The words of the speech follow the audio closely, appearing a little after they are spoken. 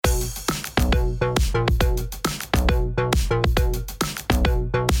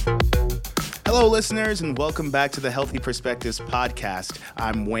listeners, and welcome back to the Healthy Perspectives podcast.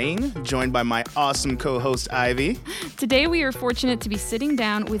 I'm Wayne, joined by my awesome co-host, Ivy. Today, we are fortunate to be sitting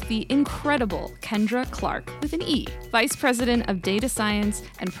down with the incredible Kendra Clark, with an E, Vice President of Data Science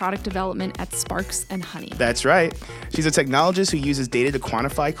and Product Development at Sparks and Honey. That's right. She's a technologist who uses data to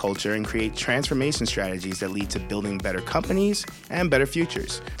quantify culture and create transformation strategies that lead to building better companies and better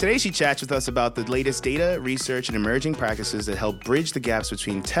futures. Today, she chats with us about the latest data, research, and emerging practices that help bridge the gaps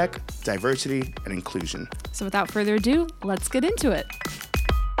between tech, diversity, and inclusion. So without further ado, let's get into it.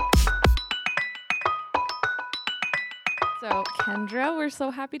 So Kendra, we're so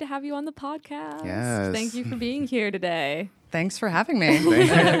happy to have you on the podcast. Yes. Thank you for being here today. Thanks for having me.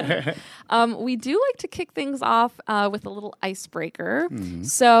 We do like to kick things off with a little icebreaker.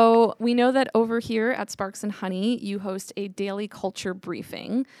 So we know that over here at Sparks and Honey, you host a daily culture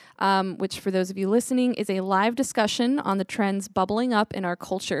briefing, which for those of you listening is a live discussion on the trends bubbling up in our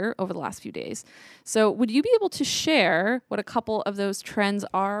culture over the last few days. So would you be able to share what a couple of those trends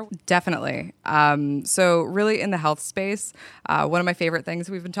are? Definitely. So really in the health space, one of my favorite things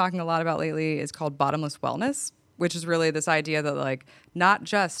we've been talking a lot about lately is called bottomless wellness, which is really this idea that, like, not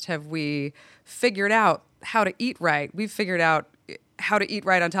just have we figured out how to eat right, we've figured out how to eat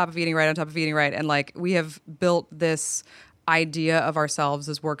right on top of eating right on top of eating right. And, like, we have built this idea of ourselves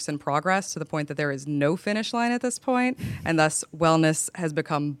as works in progress to the point that there is no finish line at this point, and thus wellness has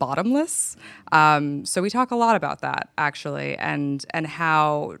become bottomless. So we talk a lot about that, actually, and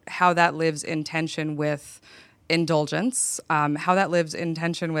how that lives in tension with indulgence, how that lives in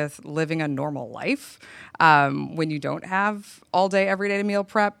tension with living a normal life when you don't have all day, every day to meal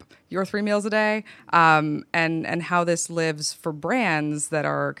prep your 3 meals a day, and how this lives for brands that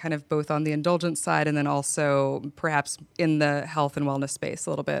are kind of both on the indulgence side and then also perhaps in the health and wellness space a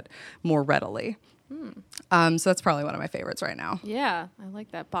little bit more readily. So that's probably one of my favorites right now. Yeah, I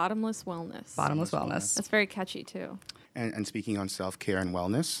like that. Bottomless wellness. Bottomless wellness. That's very catchy too. And speaking on self-care and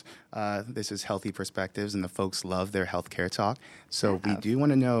wellness, this is Healthy Perspectives, and the folks love their healthcare talk. So we do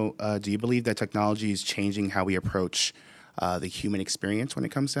want to know, do you believe that technology is changing how we approach the human experience when it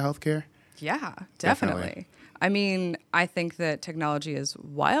comes to healthcare? Yeah, definitely. I mean, I think that technology is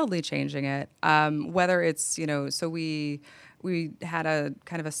wildly changing it. Whether it's, so we had a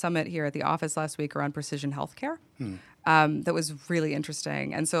kind of a summit here at the office last week around precision healthcare. That was really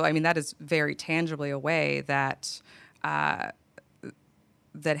interesting. And so, I mean, that is very tangibly a way that health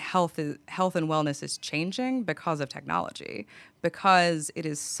and wellness is changing because of technology, because it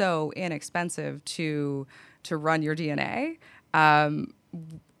is so inexpensive to run your DNA,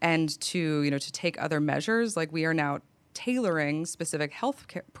 and to take other measures. Like, we are now tailoring specific health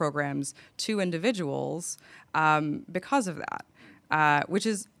programs to individuals because of that, which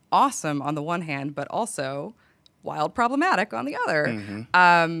is awesome on the one hand, but also wild problematic on the other.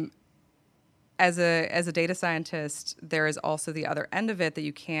 As a data scientist, there is also the other end of it that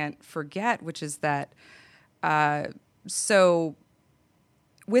you can't forget, which is that so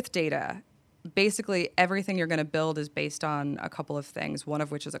with data, basically everything you're going to build is based on a couple of things, one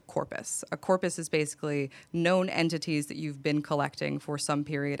of which is a corpus. A corpus is basically known entities that you've been collecting for some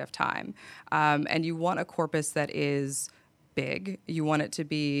period of time. And you want a corpus that is big. You want it to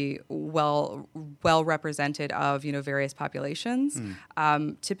be well represented of various populations.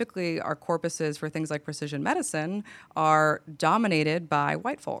 Typically, our corpuses for things like precision medicine are dominated by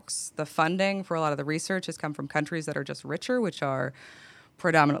white folks. The funding for a lot of the research has come from countries that are just richer, which are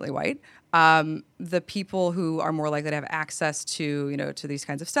predominantly white. The people who are more likely to have access to to these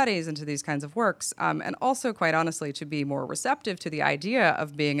kinds of studies and to these kinds of works, and also, quite honestly, to be more receptive to the idea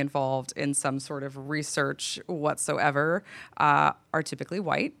of being involved in some sort of research whatsoever, are typically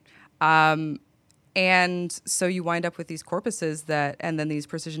white. And so you wind up with these corpuses and then these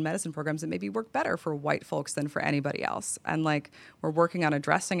precision medicine programs that maybe work better for white folks than for anybody else. And we're working on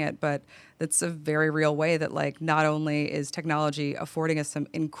addressing it, but it's a very real way that not only is technology affording us some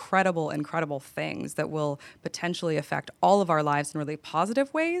incredible things that will potentially affect all of our lives in really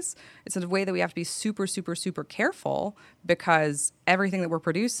positive ways, it's a way that we have to be super, super, super careful, because everything that we're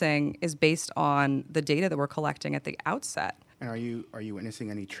producing is based on the data that we're collecting at the outset. And are you witnessing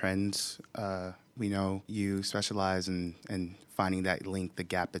any trends? We know you specialize in finding that link, the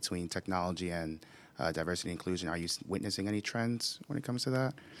gap between technology and diversity and inclusion. Are you witnessing any trends when it comes to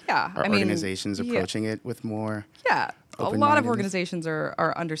that? Yeah. Are organizations approaching it with more a lot of organizations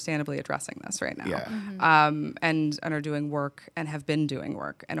are understandably addressing this right now. Yeah. And are doing work and have been doing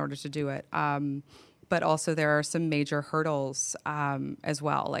work in order to do it. But also there are some major hurdles as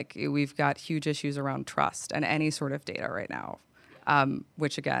well. We've got huge issues around trust and any sort of data right now.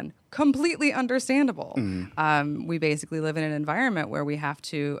 which again, completely understandable. We basically live in an environment where we have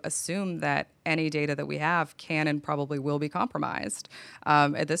to assume that any data that we have can and probably will be compromised.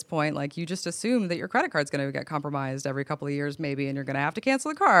 At this point, like you just assume that your credit card's going to get compromised every couple of years, maybe, and you're going to have to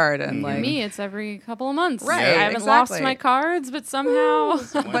cancel the card. And like me, it's every couple of months. Right, I haven't lost my cards, but somehow.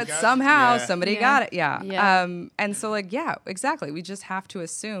 Somebody got it. Yeah. Yeah. And so like, yeah, exactly. We just have to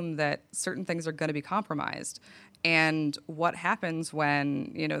assume that certain things are going to be compromised. And what happens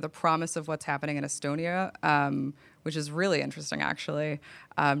when, the promise of what's happening in Estonia, which is really interesting, actually,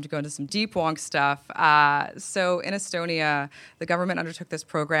 to go into some deep wonk stuff. So in Estonia, the government undertook this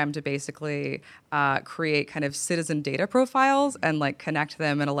program to basically create kind of citizen data profiles and like connect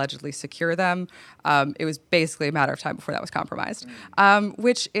them and allegedly secure them. It was basically a matter of time before that was compromised,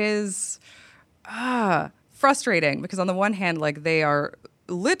 which is frustrating because on the one hand, like they are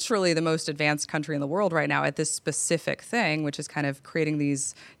literally the most advanced country in the world right now at this specific thing, which is kind of creating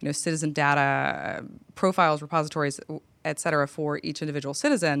these, citizen data profiles, repositories, et cetera, for each individual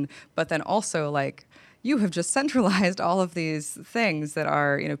citizen. But then also, like, you have just centralized all of these things that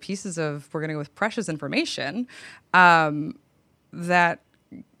are, pieces of, we're going to go with precious information that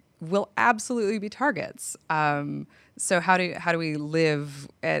will absolutely be targets. So how do we live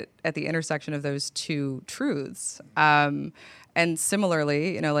at the intersection of those two truths? And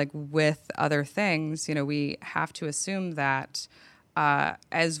similarly, like with other things, we have to assume that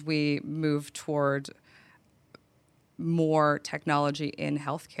as we move toward more technology in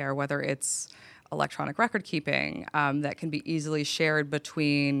healthcare, whether it's electronic record keeping that can be easily shared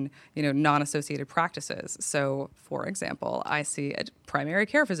between, non-associated practices. So, for example, I see a primary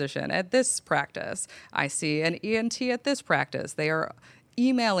care physician at this practice. I see an ENT at this practice. They are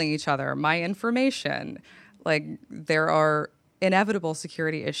emailing each other my information. Like, there are inevitable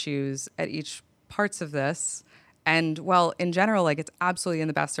security issues at each parts of this. And while in general, like, it's absolutely in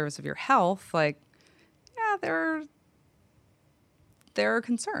the best service of your health, like, yeah, there are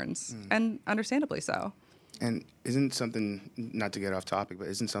concerns, and understandably so. And isn't something, not to get off topic, but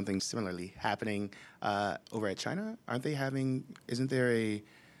isn't something similarly happening over at China? They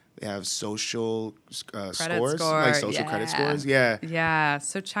have social scores, like social credit scores? Yeah. Yeah.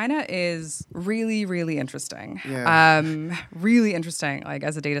 So China is really, really interesting. Yeah. Really interesting, like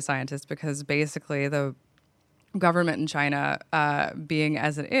as a data scientist, because basically the government in China, being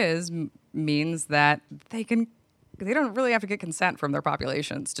as it is, means that they don't really have to get consent from their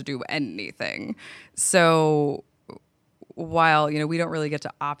populations to do anything. So while, we don't really get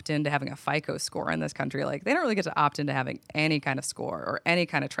to opt into having a FICO score in this country, like they don't really get to opt into having any kind of score or any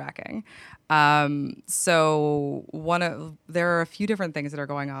kind of tracking. So there are a few different things that are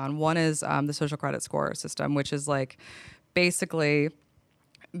going on. One is the social credit score system, which is like basically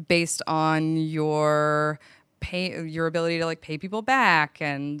based on your ability to like pay people back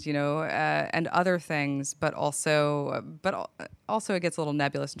and and other things, but also it gets a little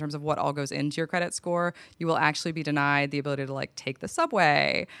nebulous in terms of what all goes into your credit score. You will actually be denied the ability to like take the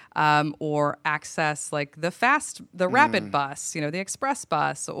subway or access like the rapid bus, the express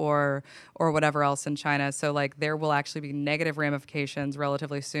bus or whatever else in China. So like there will actually be negative ramifications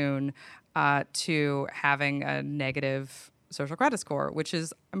relatively soon to having a negative social credit score, which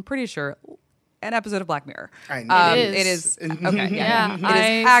is, I'm pretty sure, an episode of Black Mirror. I know. It is. Okay. Yeah, It is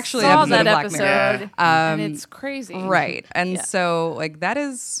I actually saw an episode that of Black episode, Mirror. and it's crazy. Right. And Yeah. so like that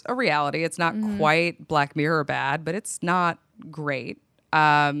is a reality. It's not quite Black Mirror bad, but it's not great.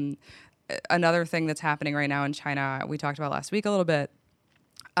 Another thing that's happening right now in China, we talked about last week a little bit,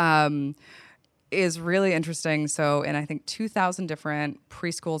 is really interesting. So in I think 2,000 different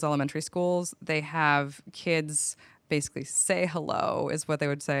preschools, elementary schools, they have kids basically say hello is what they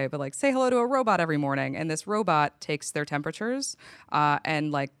would say, but like say hello to a robot every morning. And this robot takes their temperatures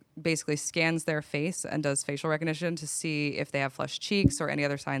and like basically scans their face and does facial recognition to see if they have flushed cheeks or any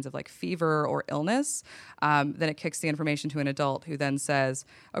other signs of like fever or illness. Then it kicks the information to an adult who then says,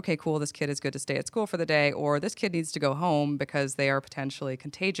 okay, cool, this kid is good to stay at school for the day, or this kid needs to go home because they are potentially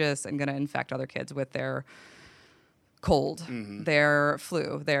contagious and going to infect other kids with their cold, their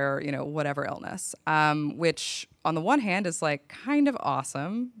flu, their, whatever illness, which on the one hand is like kind of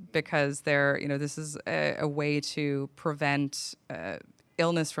awesome because this is a way to prevent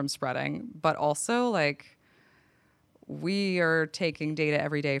illness from spreading, but also like we are taking data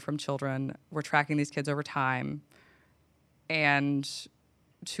every day from children. We're tracking these kids over time, and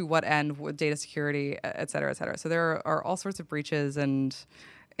to what end with data security, et cetera, et cetera. So there are all sorts of breaches, and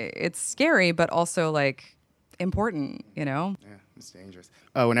it's scary, but also like important, Yeah, it's dangerous.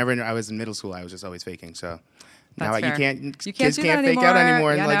 Oh, whenever I was in middle school, I was just always faking. So Now That's you fair. can't. You can't Kids do can't that fake out anymore.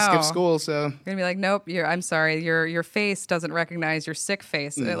 anymore and Yeah, like skip no. school. So You're gonna be like, nope. I'm sorry. Your face doesn't recognize your sick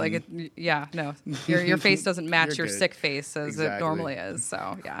face. Like, yeah, no. Your face doesn't match You're your good. sick face as it Exactly. normally is.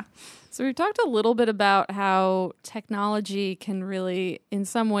 So yeah. So we've talked a little bit about how technology can really, in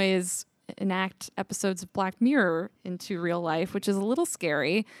some ways, enact episodes of Black Mirror into real life, which is a little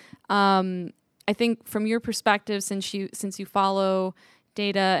scary. I think from your perspective, since you follow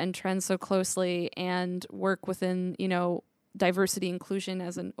data and trends so closely and work within, diversity inclusion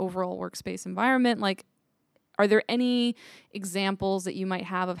as an overall workspace environment, like, are there any examples that you might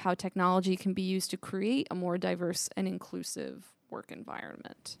have of how technology can be used to create a more diverse and inclusive work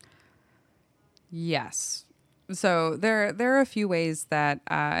environment? Yes. So there are a few ways that,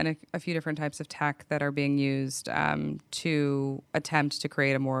 and a few different types of tech that are being used to attempt to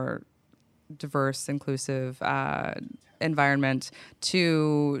create a more diverse, inclusive environment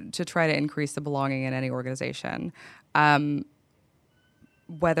to try to increase the belonging in any organization.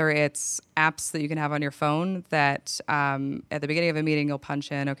 Whether it's apps that you can have on your phone that at the beginning of a meeting you'll punch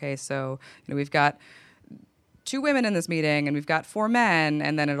in, okay, so we've got 2 women in this meeting and we've got 4 men,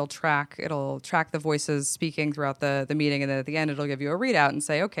 and then it'll track the voices speaking throughout the meeting, and then at the end it'll give you a readout and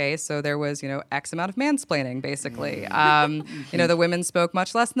say, okay, so there was X amount of mansplaining basically. The women spoke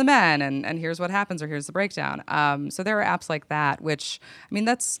much less than the men, and here's what happens, or here's the breakdown. So there are apps like that, which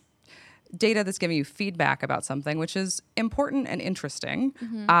that's data that's giving you feedback about something, which is important and interesting.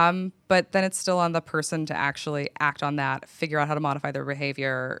 But then it's still on the person to actually act on that, figure out how to modify their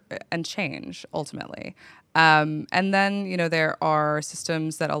behavior, and change ultimately. And then, there are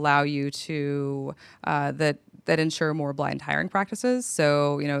systems that allow you to, that ensure more blind hiring practices.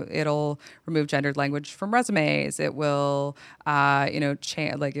 So, it'll remove gendered language from resumes. It will,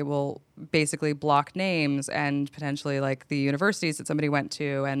 it will basically block names and potentially like the universities that somebody went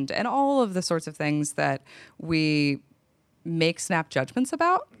to, and all of the sorts of things that we make snap judgments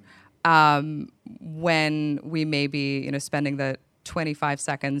about when we may be, spending the 25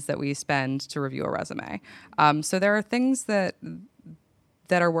 seconds that we spend to review a resume. So there are things that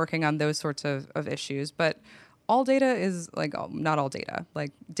are working on those sorts of issues, but all data is not all data.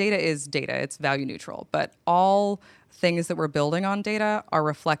 Like, data is data, it's value neutral, but all things that we're building on data are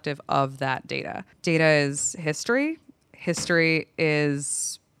reflective of that data. Data is history. History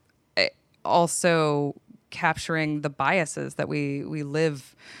is also capturing the biases that we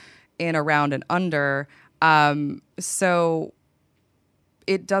live in, around, and under. So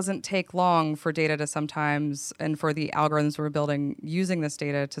it doesn't take long for data to sometimes, and for the algorithms we're building using this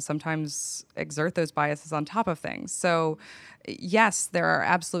data to sometimes exert those biases on top of things. So yes, there are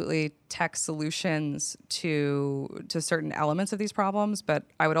absolutely tech solutions to certain elements of these problems, but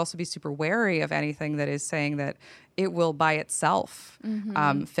I would also be super wary of anything that is saying that it will by itself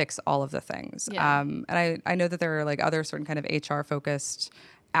fix all of the things. Yeah. And I know that there are like other certain kind of HR focused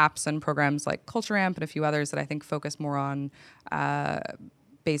apps and programs like Culture Amp and a few others that I think focus more on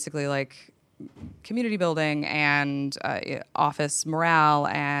basically like community building and office morale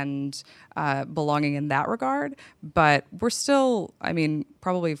and belonging in that regard. But we're still,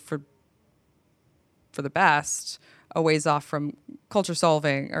 probably for the best, a ways off from culture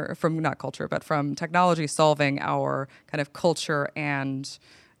solving, or from not culture, but from technology solving our kind of culture and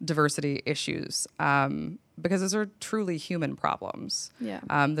diversity issues. Because those are truly human problems. Yeah.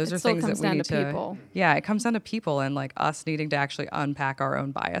 Those It are still things that comes we down need to people. Yeah, it comes down to people and like us needing to actually unpack our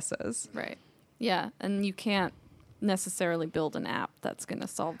own biases. Right. Yeah. And you can't necessarily build an app that's going to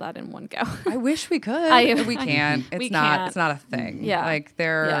solve that in one go. I wish we could. We can't. It's We not. can't. It's not a thing. Yeah. Like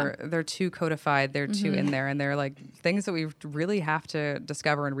they're too codified. They're too in there, and they're like things that we really have to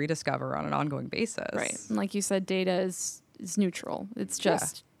discover and rediscover on an ongoing basis. Right. And like you said, data is neutral. It's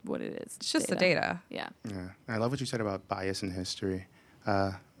just what it is. It's just the data. Yeah. yeah, I love what you said about bias in history.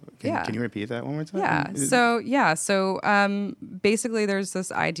 Yeah. Can you repeat that one more time? Yeah. So basically, there's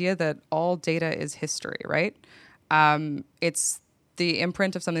this idea that all data is history, right? It's the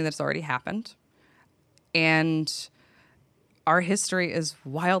imprint of something that's already happened, and our history is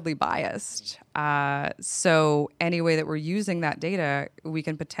wildly biased. So any way that we're using that data, we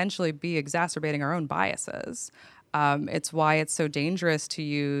can potentially be exacerbating our own biases. It's why it's so dangerous to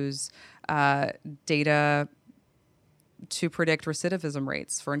use data to predict recidivism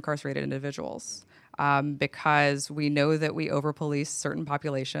rates for incarcerated individuals, because we know that we over-police certain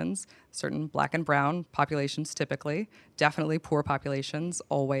populations, certain Black and brown populations typically, definitely poor populations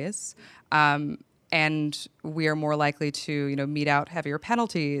always, and we are more likely to mete out heavier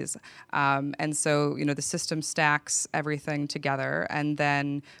penalties, and so the system stacks everything together, and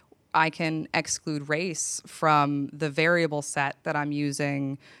then I can exclude race from the variable set that I'm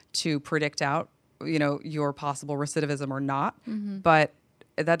using to predict out your possible recidivism or not. But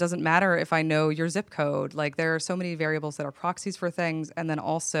that doesn't matter if I know your zip code. Like, there are so many variables that are proxies for things. And then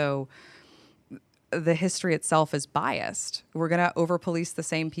also the history itself is biased. We're going to over-police the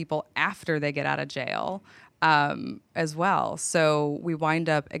same people after they get out of jail as well. So we wind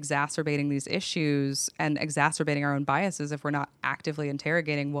up exacerbating these issues and exacerbating our own biases if we're not actively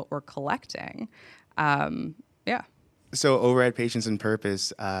interrogating what we're collecting. Yeah. So over at Patience and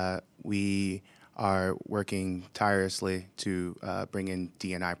Purpose, we are working tirelessly to bring in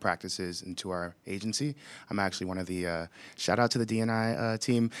D&I practices into our agency. I'm actually one of the, shout out to the D&I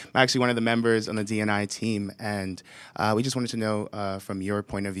team. I'm actually one of the members on the D&I team, and we just wanted to know from your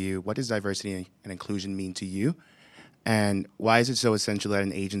point of view, what does diversity and inclusion mean to you? And why is it so essential that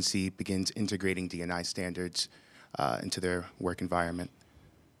an agency begins integrating D&I standards into their work environment?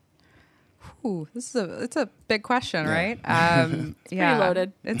 Ooh, it's a big question, right? Pretty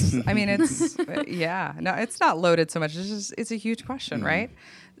loaded. It's yeah. No, it's not loaded so much. It's a huge question, right?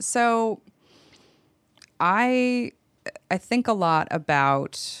 So I think a lot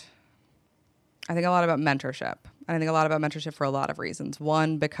about mentorship. And I think a lot about mentorship for a lot of reasons.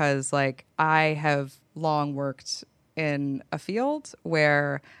 One, because like I have long worked in a field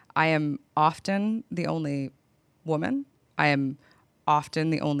where I am often the only woman. I am often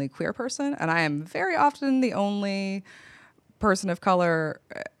the only queer person, and I am very often the only person of color,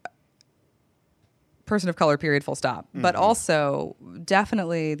 period, full stop. But also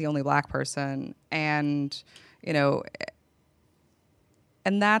definitely the only Black person. And, and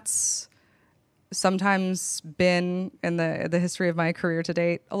that's sometimes been in the history of my career to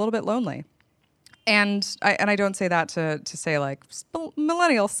date a little bit lonely. And I don't say that to say like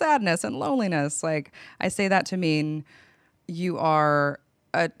millennial sadness and loneliness. Like, I say that to mean you are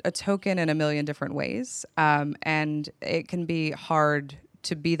a token in a million different ways. And it can be hard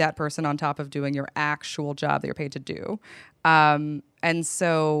to be that person on top of doing your actual job that you're paid to do. And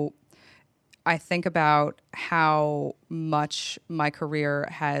so I think about how much my career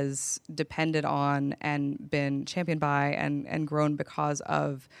has depended on and been championed by and grown because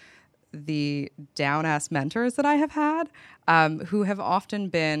of the down-ass mentors that I have had, who have often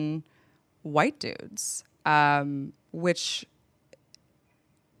been white dudes. Which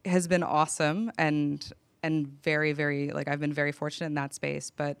has been awesome and very, very, like, I've been very fortunate in that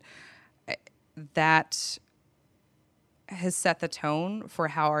space, but that has set the tone for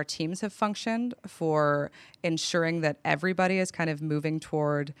how our teams have functioned, for ensuring that everybody is kind of moving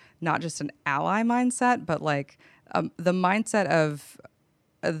toward not just an ally mindset, but like the mindset of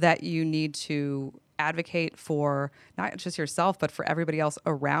that you need to advocate for not just yourself, but for everybody else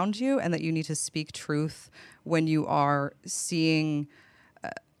around you, and that you need to speak truth when you are seeing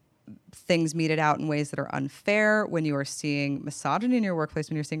things meted out in ways that are unfair, when you are seeing misogyny in your workplace,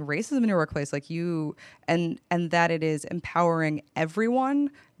 when you're seeing racism in your workplace, like you, and that it is empowering everyone,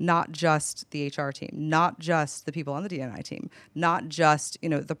 not just the HR team, not just the people on the D&I team, not just,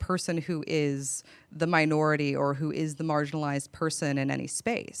 the person who is the minority or who is the marginalized person in any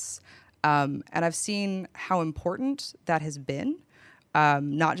space. And I've seen how important that has been,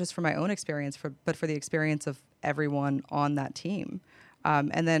 not just for my own experience, but for the experience of everyone on that team.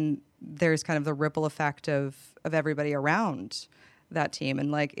 And then there's kind of the ripple effect of everybody around that team.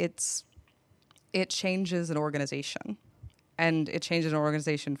 And like it changes an organization, and it changes an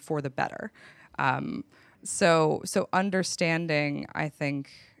organization for the better. So understanding, I think,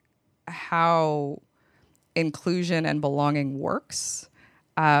 how inclusion and belonging works,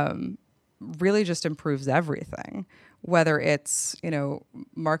 really just improves everything, whether it's,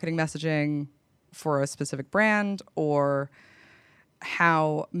 marketing messaging for a specific brand, or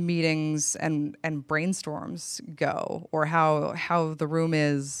how meetings and brainstorms go, or how the room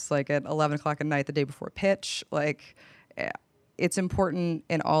is like at 11 o'clock at night the day before pitch. Like, it's important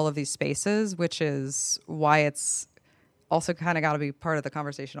in all of these spaces, which is why it's also kind of got to be part of the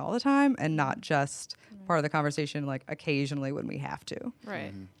conversation all the time, and not just part of the conversation like occasionally when we have to.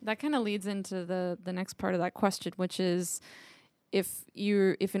 Right. Mm-hmm. That kind of leads into the next part of that question, which is, if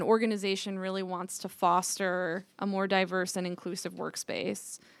an organization really wants to foster a more diverse and inclusive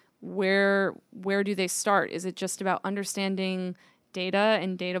workspace, where do they start? Is it just about understanding data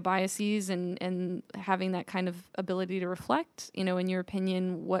and data biases and having that kind of ability to reflect? In your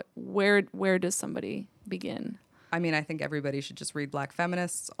opinion, where does somebody begin? I mean, I think everybody should just read Black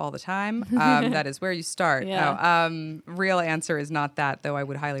Feminists all the time. That is where you start. Yeah. No, real answer is not that, though I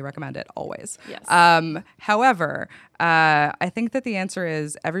would highly recommend it always. Yes. However, I think that the answer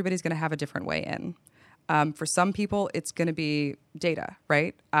is everybody's going to have a different way in. For some people, it's going to be data,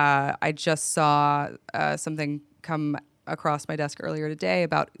 right? I just saw something come across my desk earlier today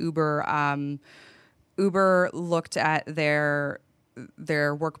about Uber. Uber looked at their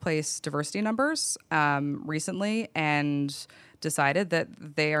workplace diversity numbers recently and decided that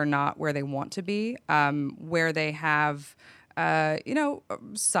they are not where they want to be, where they have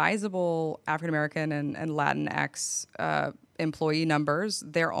sizable African American and Latinx employee numbers.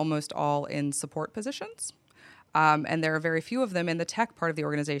 They're almost all in support positions. And there are very few of them in the tech part of the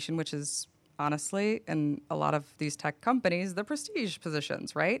organization, which is honestly, in a lot of these tech companies, the prestige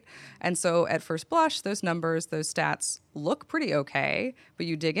positions, right? And so at first blush, those numbers, those stats look pretty okay, but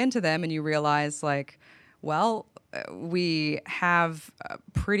you dig into them and you realize we have a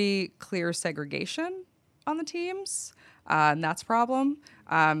pretty clear segregation on the teams, and that's a problem.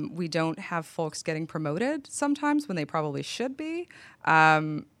 We don't have folks getting promoted sometimes when they probably should be.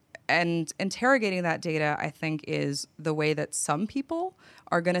 And interrogating that data, I think, is the way that some people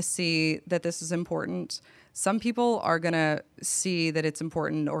are going to see that this is important. Some people are going to see that it's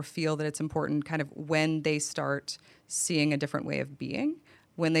important or feel that it's important kind of when they start seeing a different way of being,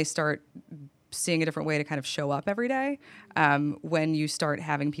 when they start seeing a different way to kind of show up every day, when you start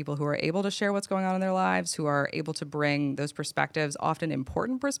having people who are able to share what's going on in their lives, who are able to bring those perspectives, often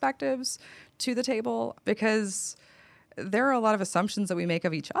important perspectives, to the table, because there are a lot of assumptions that we make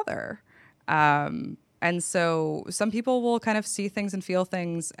of each other. And so some people will kind of see things and feel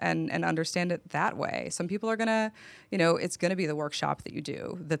things and understand it that way. Some people are going to, it's going to be the workshop that you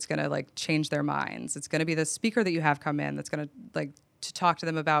do that's going to like change their minds. It's going to be the speaker that you have come in that's going to like to talk to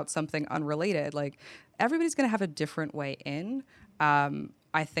them about something unrelated. Like everybody's going to have a different way in.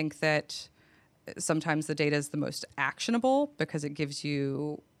 I think that sometimes the data is the most actionable because it gives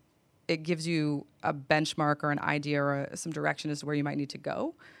you a benchmark or an idea or some direction as to where you might need to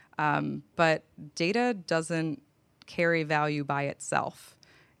go. But data doesn't carry value by itself.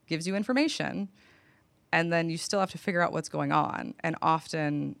 It gives you information, and then you still have to figure out what's going on. And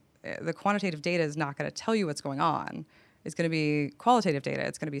often the quantitative data is not going to tell you what's going on. It's going to be qualitative data.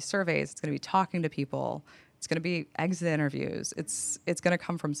 It's going to be surveys. It's going to be talking to people. It's going to be exit interviews. It's going to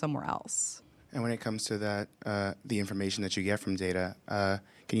come from somewhere else. And when it comes to that, the information that you get from data,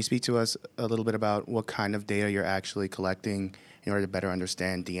 can you speak to us a little bit about what kind of data you're actually collecting in order to better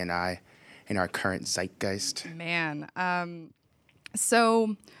understand D&I in our current zeitgeist? Man,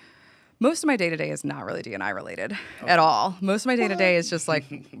 so most of my day-to-day is not really D&I related at all. Most of my day-to-day is just like,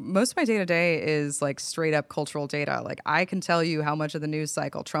 straight up cultural data. Like I can tell you how much of the news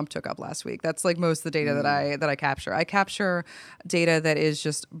cycle Trump took up last week. That's like most of the data that I capture. I capture data that is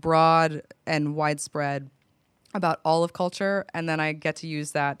just broad and widespread about all of culture, and then I get to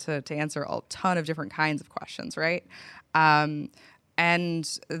use that to answer a ton of different kinds of questions, right? And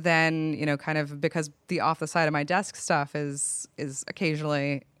then, kind of because the off the side of my desk stuff is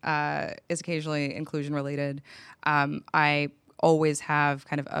occasionally inclusion related. I always have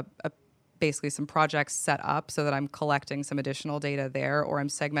kind of basically some projects set up so that I'm collecting some additional data there, or I'm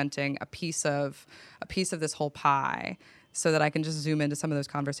segmenting a piece of this whole pie so that I can just zoom into some of those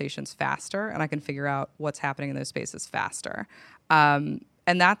conversations faster and I can figure out what's happening in those spaces faster. And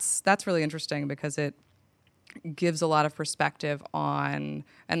that's really interesting because it gives a lot of perspective on,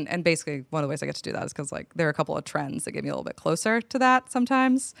 and basically one of the ways I get to do that is because like there are a couple of trends that get me a little bit closer to that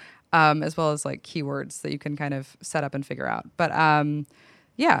sometimes, as well as like keywords that you can kind of set up and figure out. But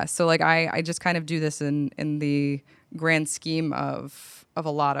so like I just kind of do this in the grand scheme of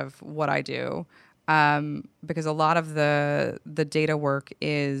a lot of what I do, because a lot of the data work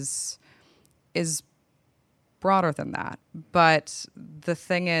is broader than that. But the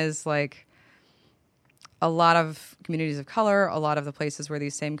thing is, like, a lot of communities of color, a lot of the places where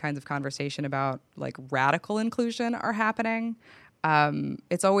these same kinds of conversation about like radical inclusion are happening,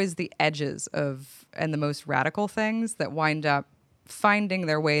 it's always the edges of and the most radical things that wind up finding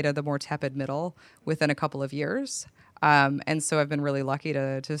their way to the more tepid middle within a couple of years. And so I've been really lucky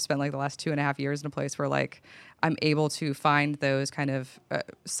to spend like the last 2.5 years in a place where like I'm able to find those kind of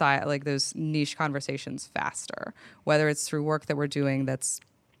those niche conversations faster, whether it's through work that we're doing that's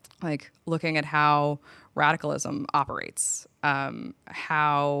like looking at how radicalism operates,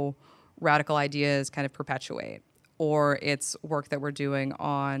 how radical ideas kind of perpetuate, or it's work that we're doing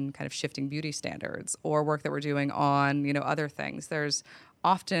on kind of shifting beauty standards, or work that we're doing on, other things. There's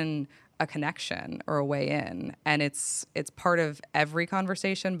often a connection or a way in, and it's part of every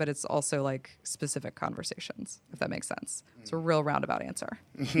conversation, but it's also like specific conversations, if that makes sense. It's a real roundabout answer.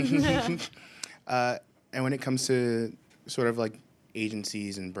 And when it comes to sort of like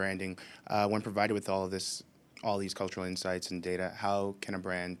agencies and branding, when provided with all these cultural insights and data, how can a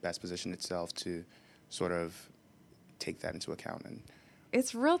brand best position itself to sort of take that into account and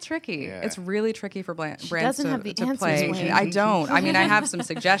It's real tricky. Yeah. It's really tricky for brands doesn't have the to answers, play. Wayne. I don't. I mean, I have some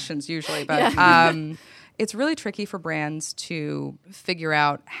suggestions usually, but it's really tricky for brands to figure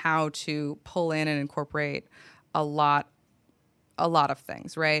out how to pull in and incorporate a lot of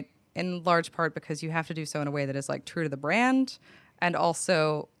things, right? In large part because you have to do so in a way that is like true to the brand and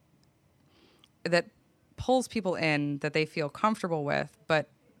also that pulls people in that they feel comfortable with, but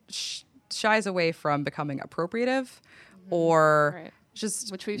shies away from becoming appropriative or Right.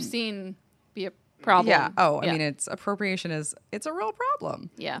 just Which we've seen be a problem. yeah. Oh, I mean, it's a real problem.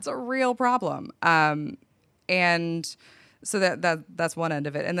 Yeah. It's a real problem. And so that's one end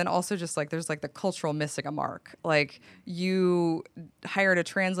of it. And then also just like there's like the cultural missing a mark. Like you hired a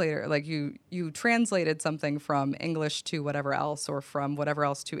translator, like you translated something from English to whatever else or from whatever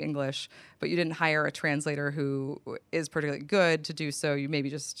else to English, but you didn't hire a translator who is particularly good to do so. You maybe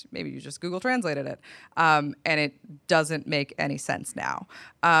you just Google translated it. And it doesn't make any sense now.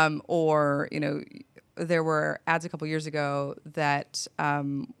 Or, you know, there were ads a couple years ago that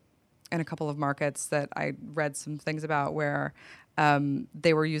in a couple of markets that I read some things about where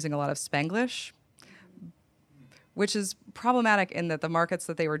they were using a lot of Spanglish, which is problematic in that the markets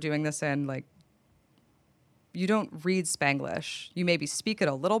that they were doing this in, like, you don't read Spanglish. You maybe speak it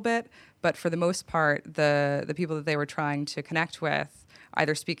a little bit, but for the most part, the people that they were trying to connect with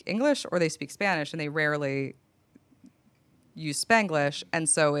either speak English or they speak Spanish, and they rarely use Spanglish, and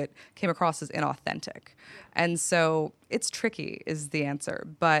so it came across as inauthentic. And so it's tricky is the answer.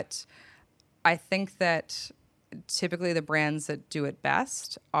 But I think that typically the brands that do it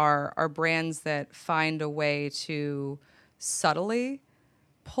best are brands that find a way to subtly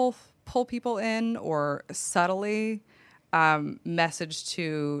pull people in or subtly message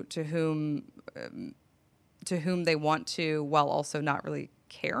to whom they want to, while also not really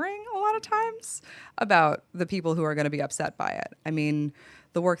caring a lot of times about the people who are going to be upset by it. I mean,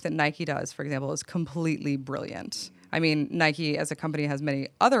 the work that Nike does, for example, is completely brilliant. I mean, Nike as a company has many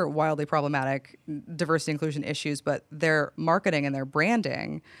other wildly problematic diversity inclusion issues, but their marketing and their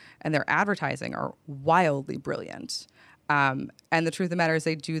branding and their advertising are wildly brilliant. And the truth of the matter is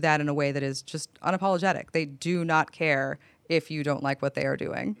they do that in a way that is just unapologetic. They do not care if you don't like what they are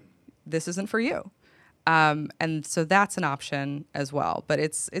doing. This isn't for you. And so that's an option as well. But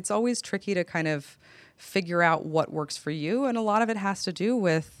it's always tricky to kind of figure out what works for you. And a lot of it has to do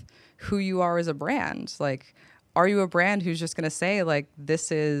with who you are as a brand. Like, are you a brand who's just going to say, like,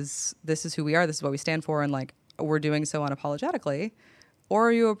 this is who we are, this is what we stand for, and, like, we're doing so unapologetically? Or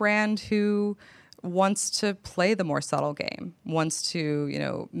are you a brand who wants to play the more subtle game, wants to, you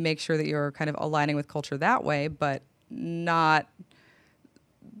know, make sure that you're kind of aligning with culture that way, but not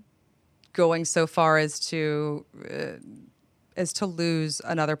going so far as to lose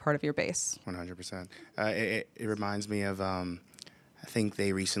another part of your base? 100%. It reminds me of, I think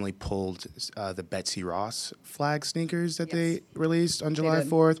they recently pulled the Betsy Ross flag sneakers that they released on July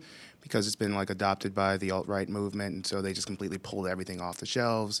 4th because it's been like adopted by the alt-right movement, and so they just completely pulled everything off the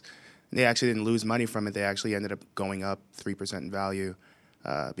shelves. And they actually didn't lose money from it. They actually ended up going up 3% in value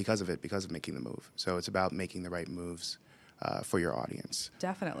because of making the move. So it's about making the right moves for your audience.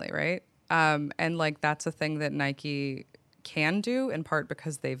 Definitely, right? And like that's a thing that Nike can do in part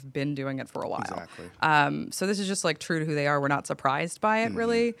because they've been doing it for a while. Exactly. So this is just like true to who they are. We're not surprised by it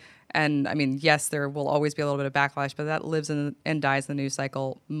really. And I mean, yes, there will always be a little bit of backlash, but that lives and dies in the news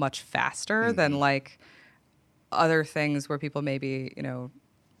cycle much faster than like other things where people maybe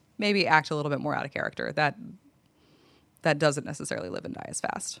act a little bit more out of character. That doesn't necessarily live and die as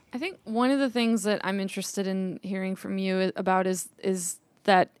fast. I think one of the things that I'm interested in hearing from you about is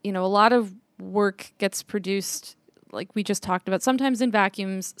that, you know, a lot of work gets produced, like we just talked about, sometimes in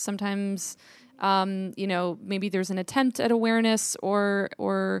vacuums, sometimes, you know, maybe there's an attempt at awareness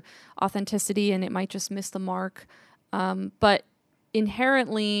or authenticity and it might just miss the mark. But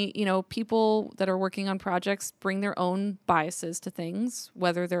inherently, you know, people that are working on projects bring their own biases to things,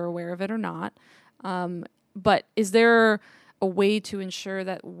 whether they're aware of it or not. But is there a way to ensure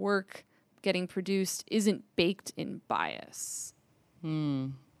that work getting produced isn't baked in bias?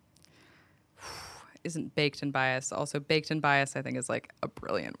 Isn't baked in bias. Also, baked in bias, I think, is like a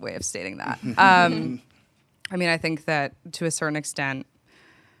brilliant way of stating that. I mean, I think that to a certain extent,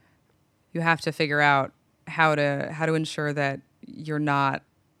 you have to figure out how to ensure that you're not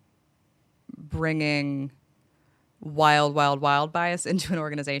bringing wild bias into an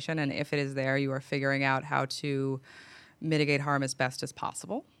organization. And if it is there, you are figuring out how to mitigate harm as best as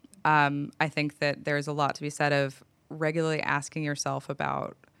possible. I think that there's a lot to be said of regularly asking yourself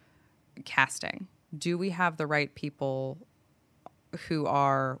about casting. Do we have the right people who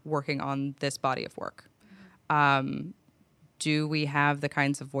are working on this body of work? do we have the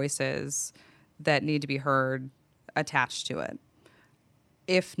kinds of voices that need to be heard attached to it?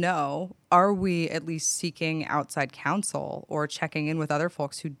 If no, are we at least seeking outside counsel or checking in with other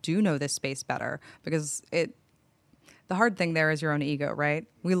folks who do know this space better? Because the hard thing there is your own ego, right?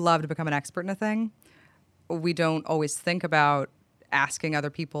 We love to become an expert in a thing. We don't always think about asking other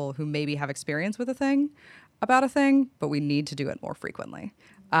people who maybe have experience with a thing about a thing, but we need to do it more frequently,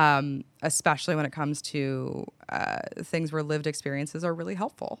 especially when it comes to things where lived experiences are really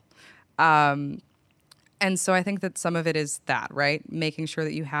helpful. And so I think that some of it is that, right? Making sure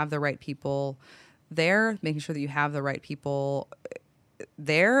that you have the right people there, making sure that you have the right people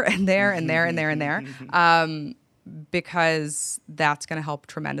there and there and there and there and there, because that's going to help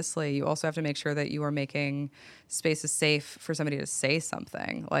tremendously. You also have to make sure that you are making spaces safe for somebody to say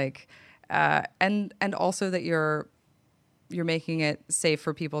something, like, and also that you're making it safe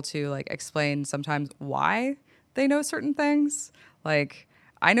for people to like explain sometimes why they know certain things, like.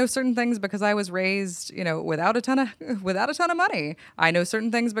 I know certain things because I was raised, without a ton of money. I know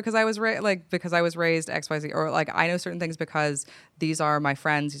certain things because I was raised XYZ, or like I know certain things because these are my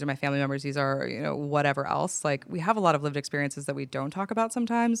friends, these are my family members, these are whatever else. Like we have a lot of lived experiences that we don't talk about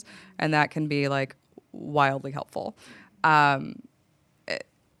sometimes, and that can be like wildly helpful. So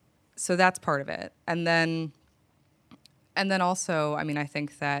that's part of it, and then also, I mean, I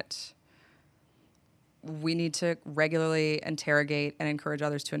think that we need to regularly interrogate and encourage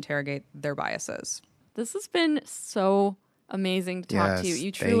others to interrogate their biases. This has been so amazing to talk to you.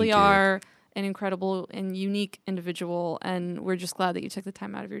 You truly are an incredible and unique individual, and we're just glad that you took the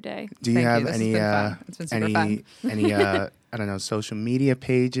time out of your day. Do you have any I don't know, social media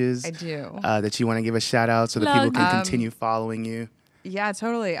pages? I do. That you want to give a shout out so that people can continue following you? Yeah,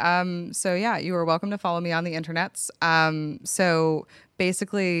 totally. So yeah, you are welcome to follow me on the internets. So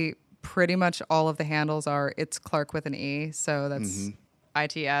basically, pretty much all of the handles are It's Clark with an E. So that's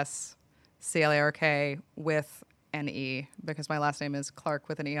ITS CLARK with an E, because my last name is Clark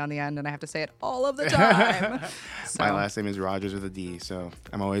with an E on the end, and I have to say it all of the time. My last name is Rogers with a D, so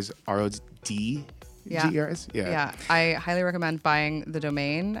I'm always RODGERS. Yeah. I highly recommend buying the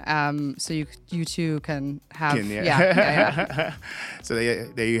domain, so you too can have. So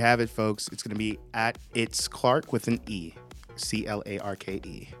there you have it, folks. It's going to be at It's Clark with an E,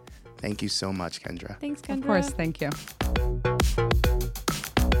 CLARKE. Thank you so much, Kendra. Thanks, Kendra. Of course, thank you.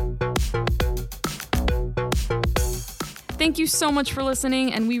 Thank you so much for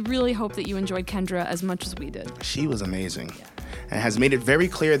listening, and we really hope that you enjoyed Kendra as much as we did. She was amazing, and has made it very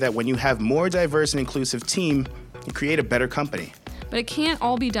clear that when you have more diverse and inclusive team, you create a better company. But it can't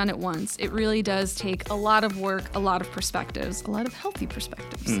all be done at once. It really does take a lot of work, a lot of perspectives, a lot of healthy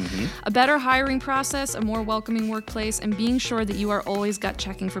perspectives. A better hiring process, a more welcoming workplace, and being sure that you are always gut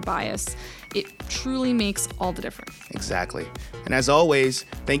checking for bias. It truly makes all the difference. Exactly. And as always,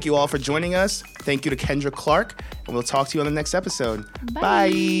 thank you all for joining us. Thank you to Kendra Clark, and we'll talk to you on the next episode.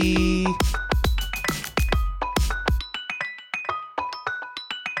 Bye. Bye.